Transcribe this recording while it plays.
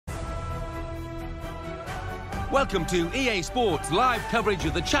Welcome to EA Sports live coverage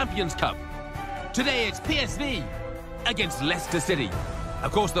of the Champions Cup. Today it's PSV against Leicester City.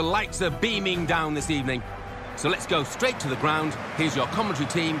 Of course, the lights are beaming down this evening. So let's go straight to the ground. Here's your commentary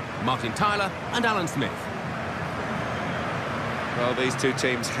team, Martin Tyler and Alan Smith. Well, these two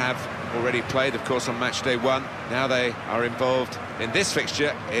teams have already played, of course, on match day 1. Now they are involved in this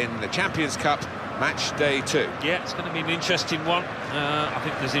fixture in the Champions Cup, match day 2. Yeah, it's going to be an interesting one. I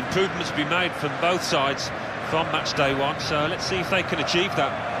think there's improvements to be made from both sides from match day 1, so let's see if they can achieve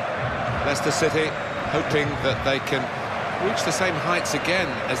that. Leicester City hoping that they can reach the same heights again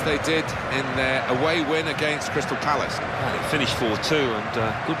as they did in their away win against Crystal Palace. Well, it finished 4-2 and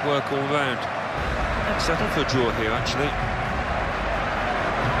good work all round. I'd settle for a draw here, actually.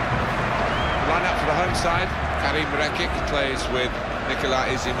 Line up for the home side. Karim Rekic plays with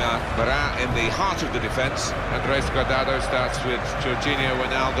Nicolas Izima-Barat in the heart of the defence. Andres Guardado starts with Jorginho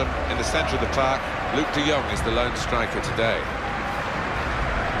Wijnaldum in the centre of the park. Luke de Jong is the lone striker today.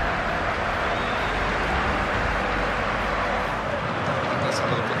 Let's have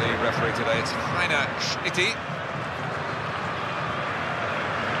a look at the referee today. It's Heiner Schnitti.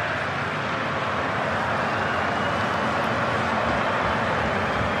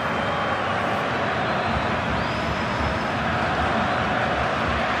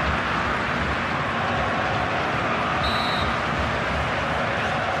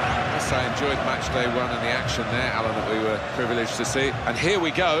 I enjoyed match day 1 and the action there, Alan, that we were privileged to see. And here we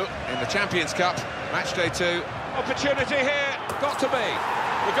go in the Champions Cup, match day 2. Opportunity here, got to be.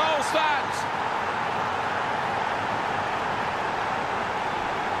 The goal stands.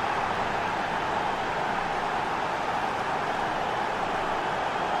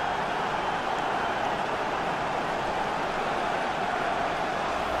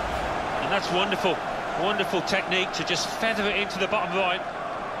 And that's wonderful. Wonderful technique to just feather it into the bottom right.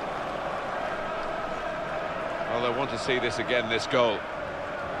 Well, they want to see this again, this goal.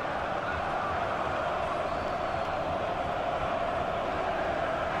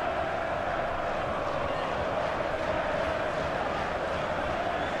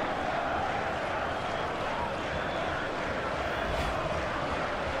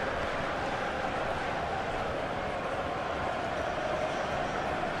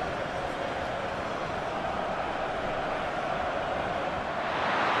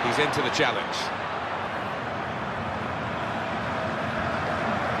 He's into the challenge.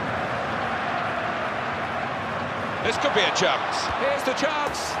 This could be a chance. Here's the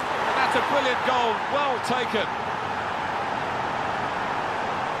chance. And that's a brilliant goal. Well taken.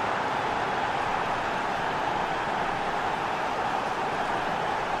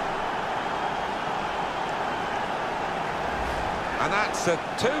 And that's a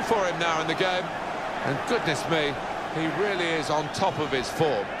 2 for him now in the game. And goodness me, he really is on top of his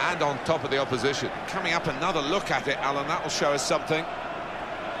form and on top of the opposition. Coming up, another look at it, Alan. That will show us something.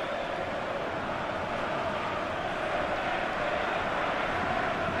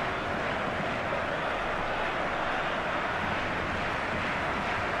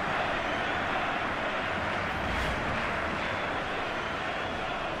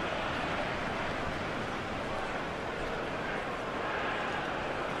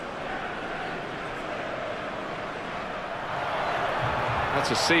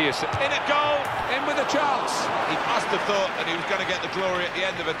 To see us in a goal, in with a chance. He must have thought that he was going to get the glory at the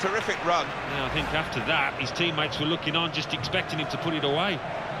end of a terrific run. Yeah, I think after that, his teammates were looking on, just expecting him to put it away.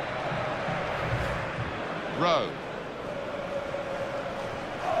 Rowe.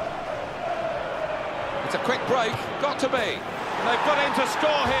 It's a quick break, got to be. They've got him to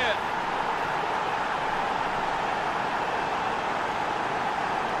score here.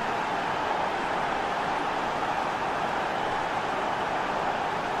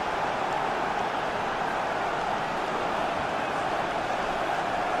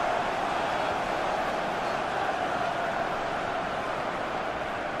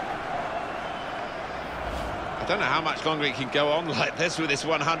 I don't know how much longer he can go on like this with this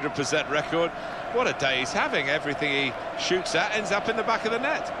 100% record. What a day he's having. Everything he shoots at ends up in the back of the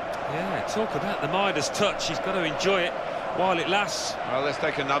net. Yeah, talk about the Midas touch. He's got to enjoy it while it lasts. Well, let's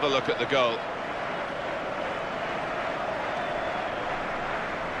take another look at the goal.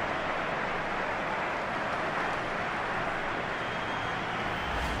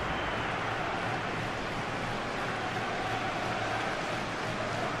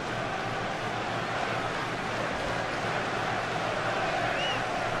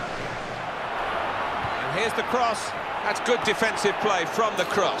 Here's the cross. That's good defensive play from the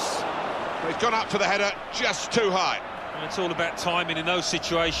cross. He's gone up for the header, just too high. And it's all about timing in those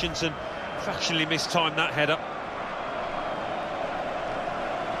situations, and fractionally mistimed that header.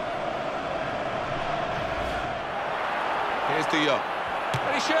 Here's De Jong.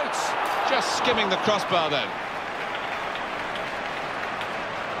 And he shoots. Just skimming the crossbar then.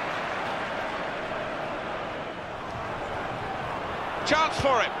 Chance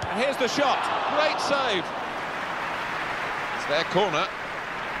for him. And here's the shot. Great save. It's their corner.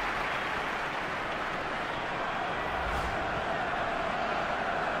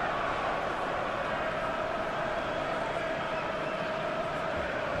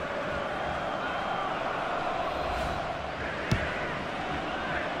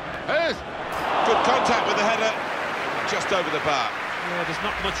 Good contact with the header, just over the bar. Yeah, there's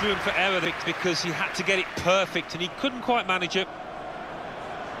not much room for error because he had to get it perfect and he couldn't quite manage it.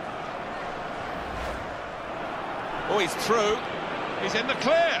 Oh, he's through. He's in the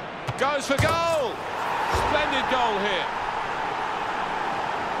clear. Goes for goal. Splendid goal here.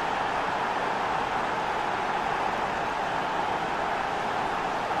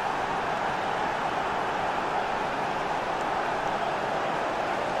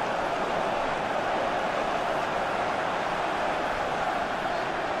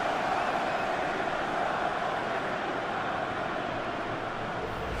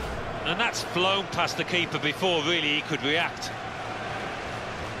 And that's flown past the keeper before really he could react.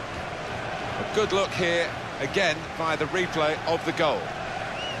 A good look here, again, by the replay of the goal.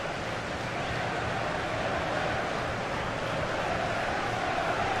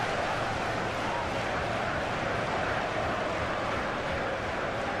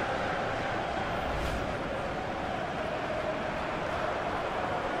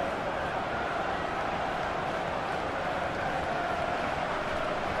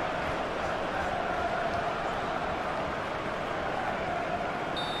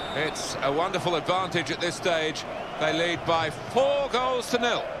 It's a wonderful advantage at this stage. They lead by 4 goals to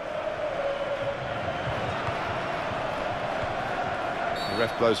 0. The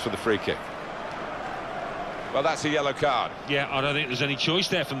ref blows for the free kick. Well, that's a yellow card. Yeah, I don't think there's any choice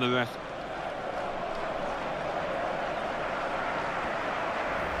there from the ref.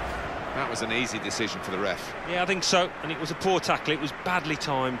 That was an easy decision for the ref. Yeah, I think so. And it was a poor tackle. It was badly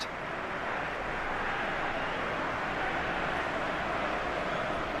timed.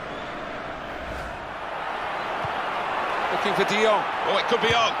 Looking for De Jong. Oh, it could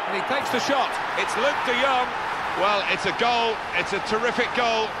be on. And he takes the shot. It's Luke De Jong. Well, it's a goal. It's a terrific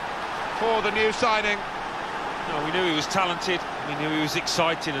goal for the new signing. No, we knew he was talented. We knew he was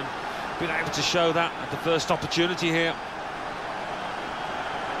exciting and been able to show that at the first opportunity here.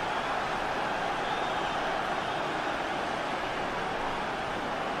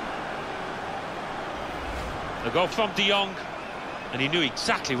 A goal from De Jong, and he knew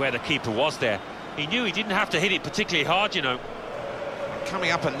exactly where the keeper was there. He knew he didn't have to hit it particularly hard, you know.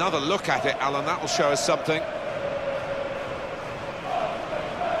 Coming up, another look at it, Alan. That will show us something.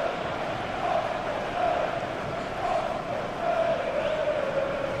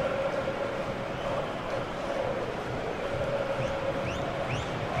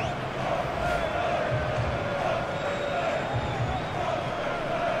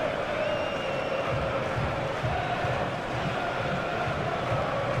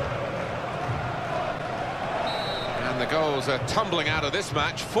 The goals are tumbling out of this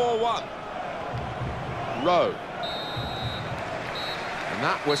match, 4-1. Rowe. And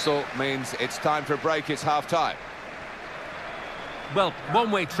that whistle means it's time for a break, it's half-time. Well,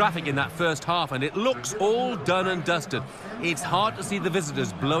 one-way traffic in that first half, and it looks all done and dusted. It's hard to see the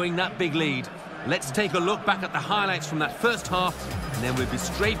visitors blowing that big lead. Let's take a look back at the highlights from that first half, and then we'll be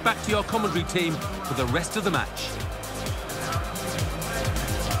straight back to your commentary team for the rest of the match.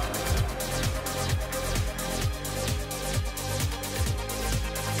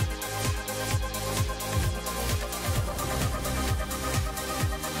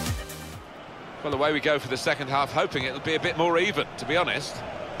 Well, away we go for the second half, hoping it'll be a bit more even, to be honest.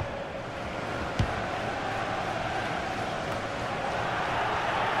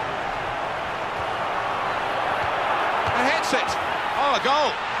 And hits it. Oh, a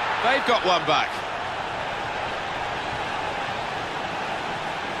goal. They've got one back.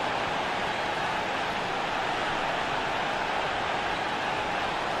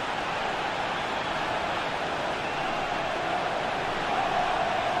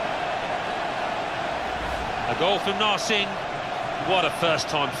 A goal from Narsingh. What a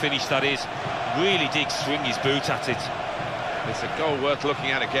first-time finish that is. Really did swing his boot at it. It's a goal worth looking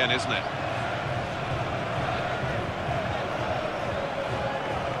at again, isn't it?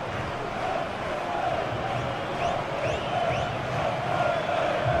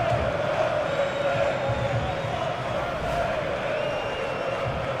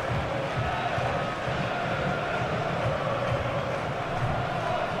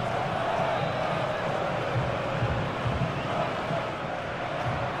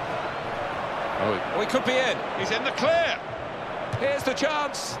 Oh, he could be in. He's in the clear. Here's the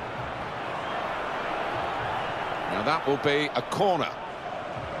chance. Now that will be a corner.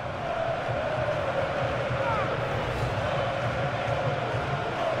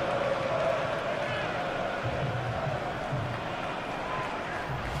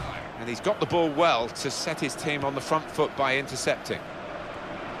 And he's got the ball well to set his team on the front foot by intercepting.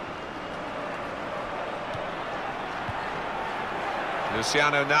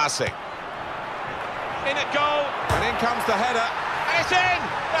 Luciano Nasi. In at goal, and in comes the header, and it's in!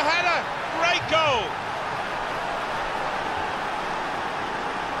 The header, great goal!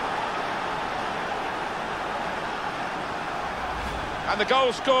 And the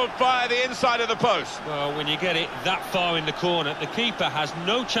goal scored by the inside of the post. Well, when you get it that far in the corner, the keeper has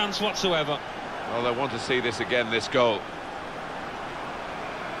no chance whatsoever. Well, they want to see this again, this goal.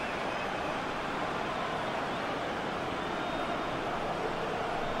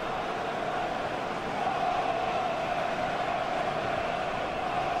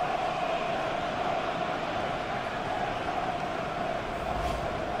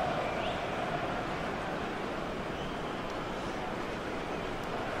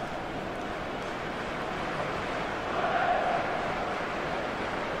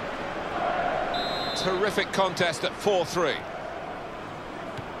 Terrific contest at 4-3.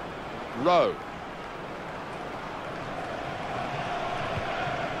 Rowe.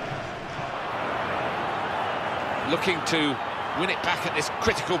 Looking to win it back at this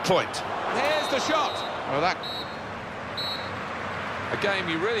critical point. Here's the shot. Well, that... a game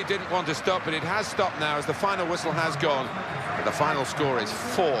you really didn't want to stop, but it has stopped now as the final whistle has gone. But the final score is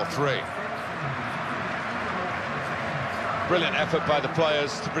 4-3. Brilliant effort by the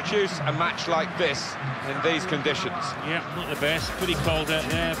players to produce a match like this in these conditions. Yeah, not the best. Pretty cold out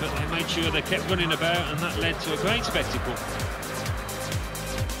there, but they made sure they kept running about, and that led to a great spectacle.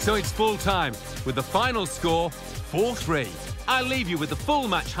 So it's full time, with the final score 4-3. I'll leave you with the full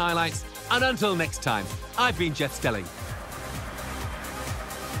match highlights, and until next time, I've been Jeff Stelling.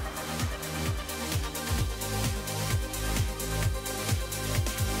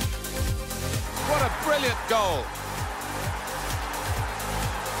 What a brilliant goal!